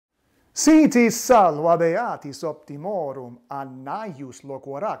Sitis salva beatis optimorum, Annaeus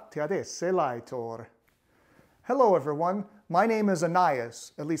loquaractia esse laetor. Hello everyone, my name is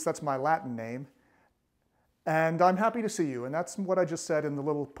Annaeus, at least that's my Latin name, and I'm happy to see you, and that's what I just said in the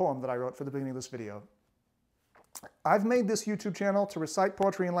little poem that I wrote for the beginning of this video. I've made this YouTube channel to recite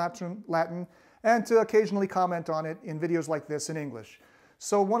poetry in Latin and to occasionally comment on it in videos like this in English.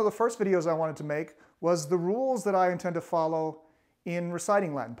 So one of the first videos I wanted to make was the rules that I intend to follow in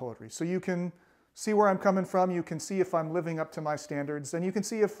reciting Latin poetry. So you can see where I'm coming from, you can see if I'm living up to my standards, and you can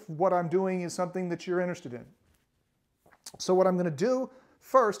see if what I'm doing is something that you're interested in. So what I'm going to do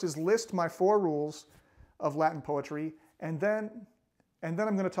first is list my 4 rules of Latin poetry, and then I'm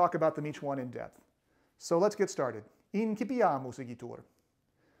going to talk about them each one in depth. So let's get started. Incipiamus igitur.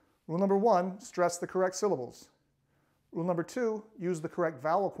 Rule number 1, stress the correct syllables. Rule number 2, use the correct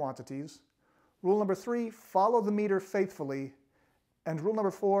vowel quantities. Rule number 3, follow the meter faithfully. And rule number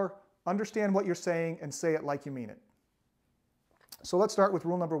 4, understand what you're saying and say it like you mean it. So let's start with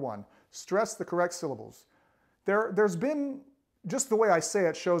rule number 1, stress the correct syllables. There's been, just the way I say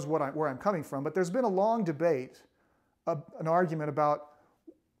it shows where I'm coming from, but there's been a long debate, an argument about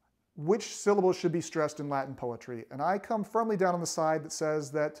which syllables should be stressed in Latin poetry. And I come firmly down on the side that says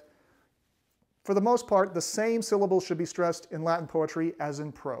that, for the most part, the same syllables should be stressed in Latin poetry as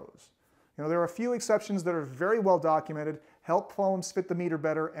in prose. You know, there are a few exceptions that are very well documented, help poems fit the meter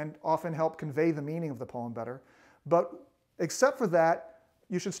better, and often help convey the meaning of the poem better. But except for that,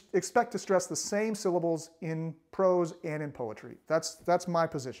 you should expect to stress the same syllables in prose and in poetry. That's my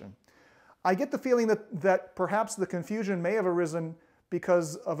position. I get the feeling that perhaps the confusion may have arisen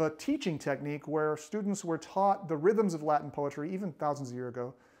because of a teaching technique where students were taught the rhythms of Latin poetry, even thousands of years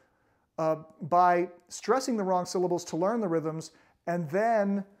ago, by stressing the wrong syllables to learn the rhythms, and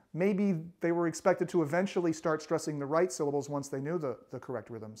then maybe they were expected to eventually start stressing the right syllables once they knew the correct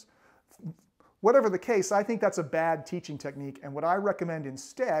rhythms. Whatever the case, I think that's a bad teaching technique, and what I recommend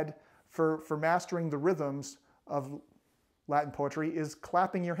instead for mastering the rhythms of Latin poetry is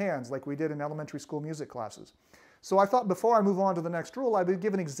clapping your hands like we did in elementary school music classes. So I thought before I move on to the next rule, I would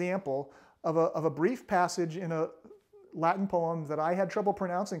give an example of a brief passage in a Latin poem that I had trouble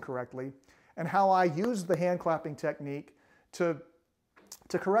pronouncing correctly, and how I used the hand clapping technique to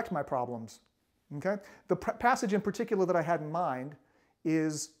correct my problems. Okay? The passage in particular that I had in mind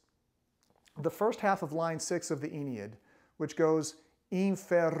is the first half of line 6 of the Aeneid, which goes,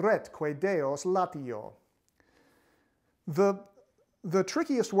 Inferretque Deos latio. The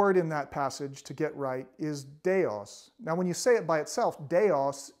trickiest word in that passage to get right is Deos. Now when you say it by itself,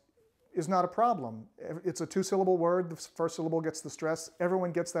 Deos is not a problem. It's a 2-syllable word, the first syllable gets the stress,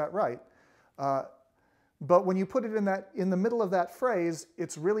 everyone gets that right. But when you put it in the middle of that phrase,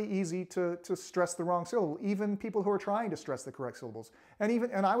 it's really easy to stress the wrong syllable, even people who are trying to stress the correct syllables.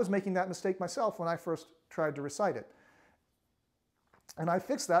 And I was making that mistake myself when I first tried to recite it. And I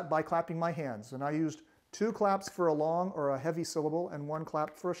fixed that by clapping my hands. And I used 2 claps for a long or a heavy syllable and 1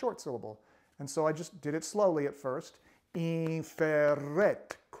 clap for a short syllable. And so I just did it slowly at first.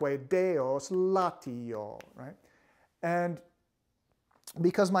 Inferretque Deos latio, right? And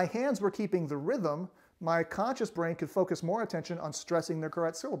because my hands were keeping the rhythm, my conscious brain could focus more attention on stressing the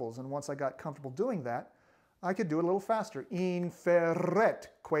correct syllables. And once I got comfortable doing that, I could do it a little faster.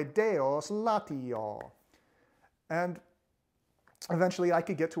 Inferretque Deos latio. And eventually I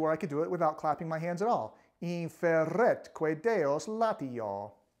could get to where I could do it without clapping my hands at all. Inferretque Deos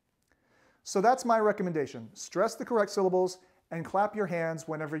latio. So that's my recommendation. Stress the correct syllables and clap your hands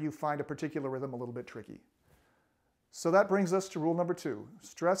whenever you find a particular rhythm a little bit tricky. So that brings us to rule number 2.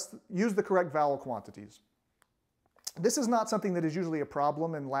 Use the correct vowel quantities. This is not something that is usually a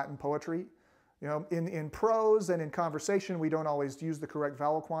problem in Latin poetry. You know, in prose and in conversation, we don't always use the correct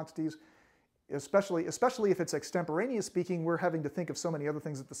vowel quantities. Especially if it's extemporaneous speaking, we're having to think of so many other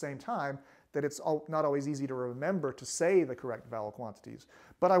things at the same time that it's not always easy to remember to say the correct vowel quantities.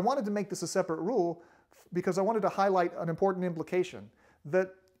 But I wanted to make this a separate rule because I wanted to highlight an important implication,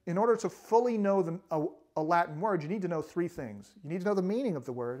 that in order to fully know a Latin word, you need to know 3 things. You need to know the meaning of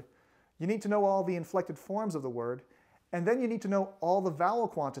the word, you need to know all the inflected forms of the word, and then you need to know all the vowel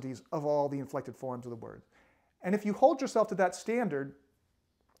quantities of all the inflected forms of the word. And if you hold yourself to that standard,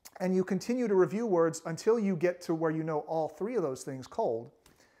 and you continue to review words until you get to where you know all 3 of those things cold,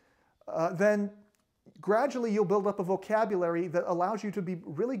 then gradually you'll build up a vocabulary that allows you to be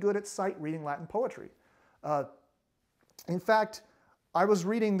really good at sight reading Latin poetry. In fact, I was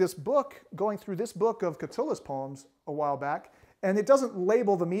reading this book, going through this book of Catullus poems a while back, and it doesn't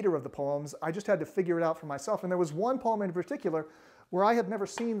label the meter of the poems. I just had to figure it out for myself. And there was one poem in particular where I had never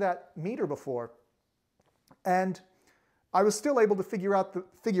seen that meter before. And I was still able to figure out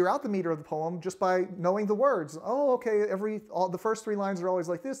the meter of the poem just by knowing the words. Oh, okay, the first 3 lines are always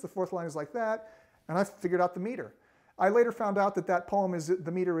like this, the 4th line is like that, and I figured out the meter. I later found out that that poem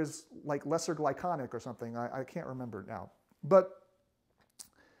the meter is like lesser glyconic or something. I can't remember now. But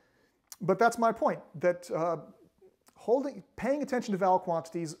that's my point, that paying attention to vowel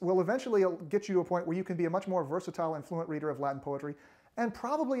quantities will eventually get you to a point where you can be a much more versatile and fluent reader of Latin poetry, and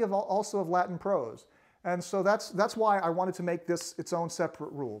probably also of Latin prose. And so that's why I wanted to make this its own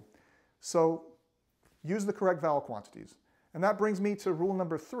separate rule. So use the correct vowel quantities. And that brings me to rule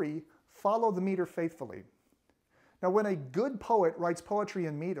number 3, follow the meter faithfully. Now, when a good poet writes poetry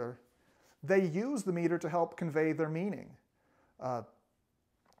in meter, they use the meter to help convey their meaning.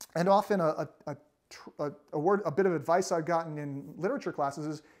 And often a bit of advice I've gotten in literature classes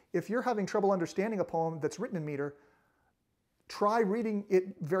is, if you're having trouble understanding a poem that's written in meter, try reading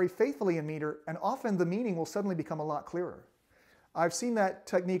it very faithfully in meter, and often the meaning will suddenly become a lot clearer. I've seen that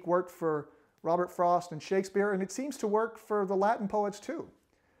technique work for Robert Frost and Shakespeare, and it seems to work for the Latin poets too.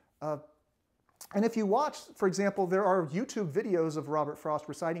 And if you watch, for example, there are YouTube videos of Robert Frost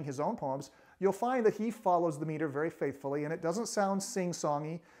reciting his own poems, you'll find that he follows the meter very faithfully, and it doesn't sound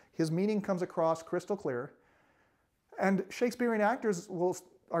sing-songy. His meaning comes across crystal clear. And Shakespearean actors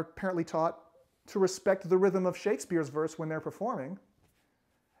are apparently taught to respect the rhythm of Shakespeare's verse when they're performing.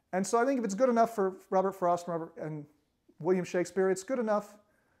 And so I think if it's good enough for Robert Frost and William Shakespeare, it's good enough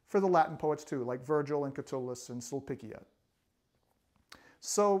for the Latin poets too, like Virgil and Catullus and Sulpicia.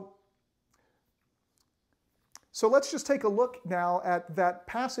 So let's just take a look now at that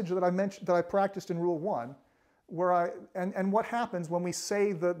passage that I mentioned, that I practiced in Rule 1, and what happens when we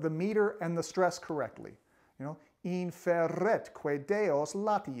say the meter and the stress correctly. You know, inferretque Deos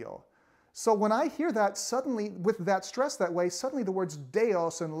latio. So when I hear that, suddenly, with that stress that way, suddenly the words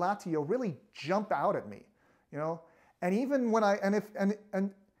Deos and latio really jump out at me. You know, and even when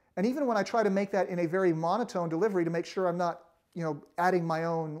even when I try to make that in a very monotone delivery to make sure I'm not, you know, adding my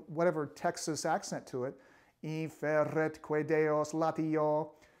own whatever Texas accent to it, inferretque Deos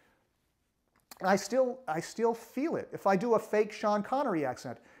latio, I still feel it. If I do a fake Sean Connery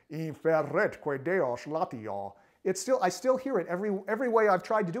accent, inferretque Deos latio, I still hear it. Every way I've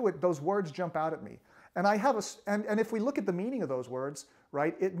tried to do it, those words jump out at me. And and if we look at the meaning of those words,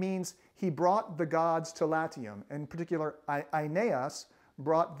 right, it means he brought the gods to Latium. In particular, Annaeus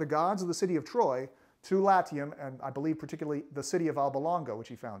brought the gods of the city of Troy to Latium, and I believe particularly the city of Alba Longa, which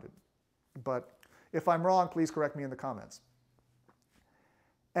he founded. But if I'm wrong, please correct me in the comments.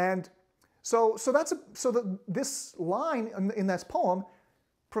 And this line in this poem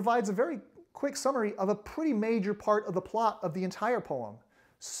provides a very quick summary of a pretty major part of the plot of the entire poem.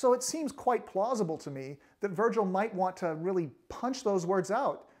 So it seems quite plausible to me that Virgil might want to really punch those words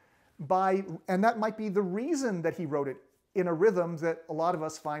out and that might be the reason that he wrote it in a rhythm that a lot of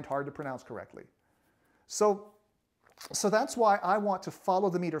us find hard to pronounce correctly. So that's why I want to follow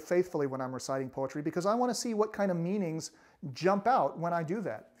the meter faithfully when I'm reciting poetry, because I want to see what kind of meanings jump out when I do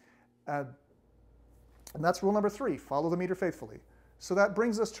that. And that's rule number 3, follow the meter faithfully. So that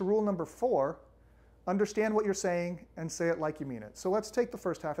brings us to rule number 4, understand what you're saying and say it like you mean it. So let's take the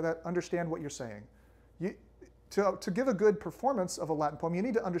first half of that, understand what you're saying. To give a good performance of a Latin poem, you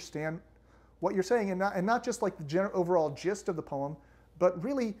need to understand what you're saying, and not just like the overall gist of the poem, but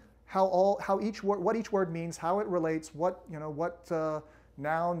really what each word means, how it relates, what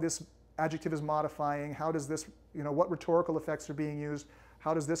noun this adjective is modifying, how does this, what rhetorical effects are being used,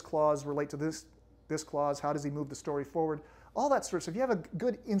 how does this clause relate to this clause, how does he move the story forward, all that sort of stuff. You have a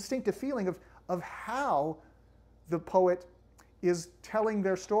good instinctive feeling of how the poet is telling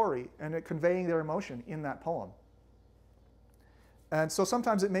their story and conveying their emotion in that poem. And so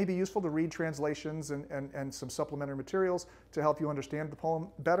sometimes it may be useful to read translations and some supplementary materials to help you understand the poem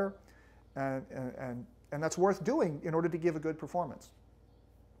better, and that's worth doing in order to give a good performance.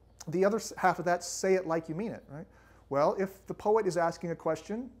 The other half of that, say it like you mean it, right? Well, if the poet is asking a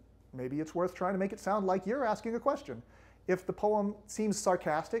question, maybe it's worth trying to make it sound like you're asking a question. If the poem seems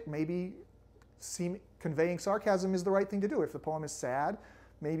sarcastic, maybe conveying sarcasm is the right thing to do. If the poem is sad,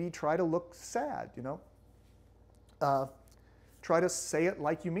 maybe try to look sad, Try to say it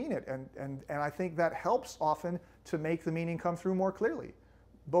like you mean it. And I think that helps often to make the meaning come through more clearly,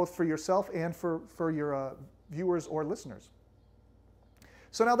 both for yourself and for your viewers or listeners.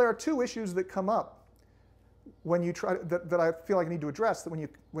 So now there are 2 issues that come up when you try that I feel like I need to address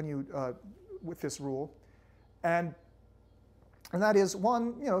with this rule, and that is,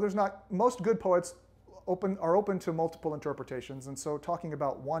 one, most good poets are open to multiple interpretations, and so talking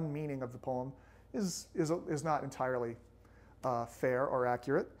about one meaning of the poem is not entirely fair or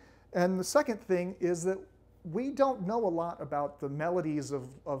accurate. And the second thing is that we don't know a lot about the melodies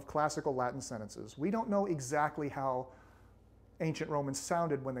of classical Latin sentences. We don't know exactly how ancient Romans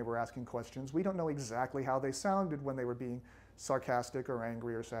sounded when they were asking questions. We don't know exactly how they sounded when they were being sarcastic or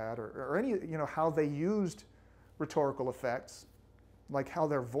angry or sad, or any, how they used rhetorical effects, like how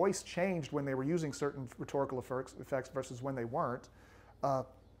their voice changed when they were using certain rhetorical effects versus when they weren't.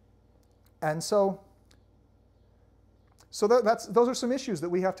 And so those are some issues that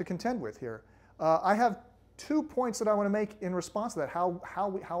we have to contend with here. I have 2 points that I want to make in response to that,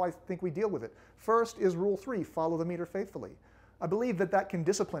 how I think we deal with it. First is Rule 3, follow the meter faithfully. I believe that can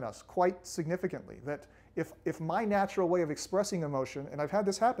discipline us quite significantly, that if my natural way of expressing emotion, and I've had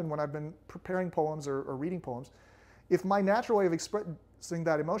this happen when I've been preparing poems or reading poems, if my natural way of expressing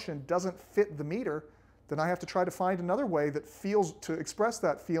that emotion doesn't fit the meter, then I have to try to find another way that feels, to express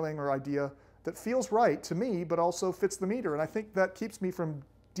that feeling or idea that feels right to me, but also fits the meter. And I think that keeps me from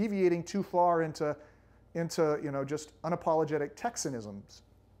deviating too far into just unapologetic Texanisms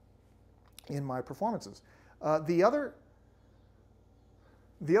in my performances. The other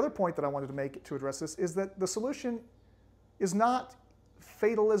point that I wanted to make to address this is that the solution is not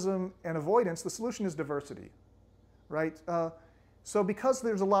fatalism and avoidance. The solution is diversity, right? So because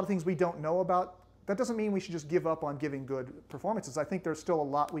there's a lot of things we don't know about, that doesn't mean we should just give up on giving good performances. I think there's still a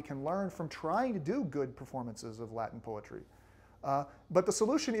lot we can learn from trying to do good performances of Latin poetry. But the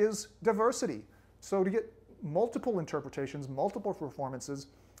solution is diversity. So to get multiple interpretations, multiple performances,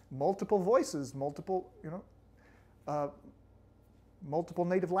 multiple voices, multiple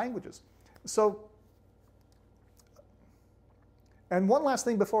native languages. So, and one last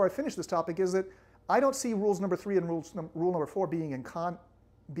thing before I finish this topic is that I don't see rules number 3 and rule number 4 being in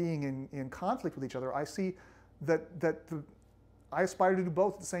conflict with each other. I see that I aspire to do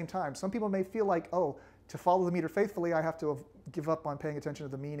both at the same time. Some people may feel like, oh, to follow the meter faithfully, I have to give up on paying attention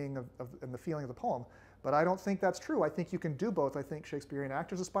to the meaning and the feeling of the poem. But I don't think that's true. I think you can do both. I think Shakespearean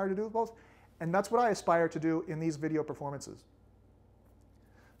actors aspire to do both. And that's what I aspire to do in these video performances.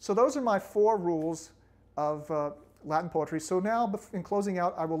 So those are my 4 rules of Latin poetry. So now, in closing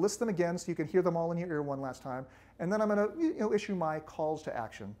out, I will list them again so you can hear them all in your ear one last time. And then I'm going to issue my calls to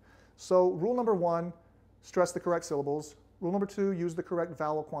action. So rule number 1, stress the correct syllables. Rule number 2, use the correct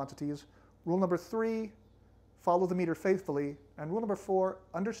vowel quantities. Rule number 3, follow the meter faithfully. And rule number 4,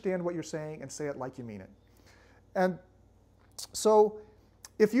 understand what you're saying and say it like you mean it. And so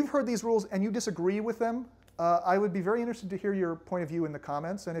if you've heard these rules and you disagree with them, I would be very interested to hear your point of view in the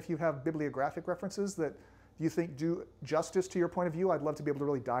comments. And if you have bibliographic references that you think do justice to your point of view, I'd love to be able to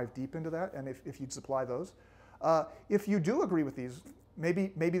really dive deep into that, and if you'd supply those. If you do agree with these,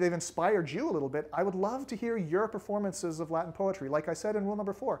 maybe they've inspired you a little bit, I would love to hear your performances of Latin poetry. Like I said in rule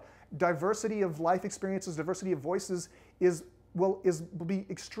number 4, diversity of life experiences, diversity of voices will be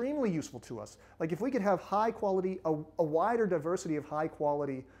extremely useful to us. Like if we could have high quality, a wider diversity of high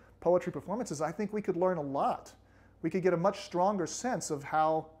quality poetry performances, I think we could learn a lot. We could get a much stronger sense of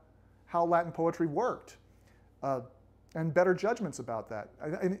how Latin poetry worked, and better judgments about that.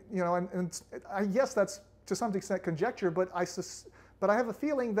 Yes, that's to some extent conjecture, but I have a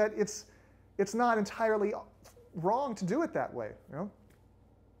feeling that it's not entirely wrong to do it that way.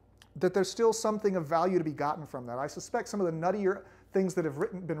 That there's still something of value to be gotten from that. I suspect some of the nuttier things that have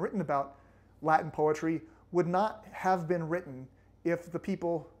been written about Latin poetry would not have been written if the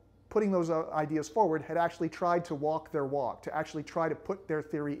people putting those ideas forward had actually tried to walk their walk, to actually try to put their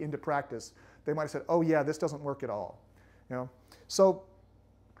theory into practice. They might have said, oh yeah, this doesn't work at all. So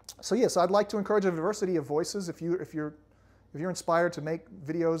yes, I'd like to encourage a diversity of voices. If you're inspired to make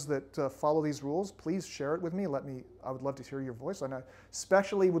videos that follow these rules, please share it with me. I would love to hear your voice. And I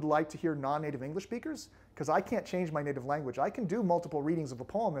especially would like to hear non-native English speakers, because I can't change my native language. I can do multiple readings of a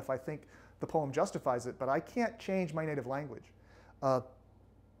poem if I think the poem justifies it, but I can't change my native language. And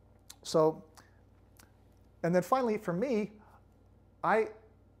then finally, for me, I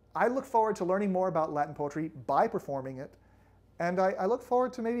look forward to learning more about Latin poetry by performing it. And I look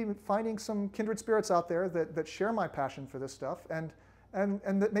forward to maybe finding some kindred spirits out there that share my passion for this stuff and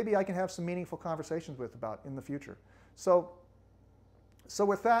that maybe I can have some meaningful conversations with about in the future. So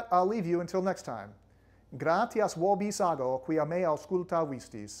with that, I'll leave you until next time. Gratias vobis ago, quia me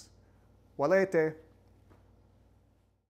auscultavistis. Valete.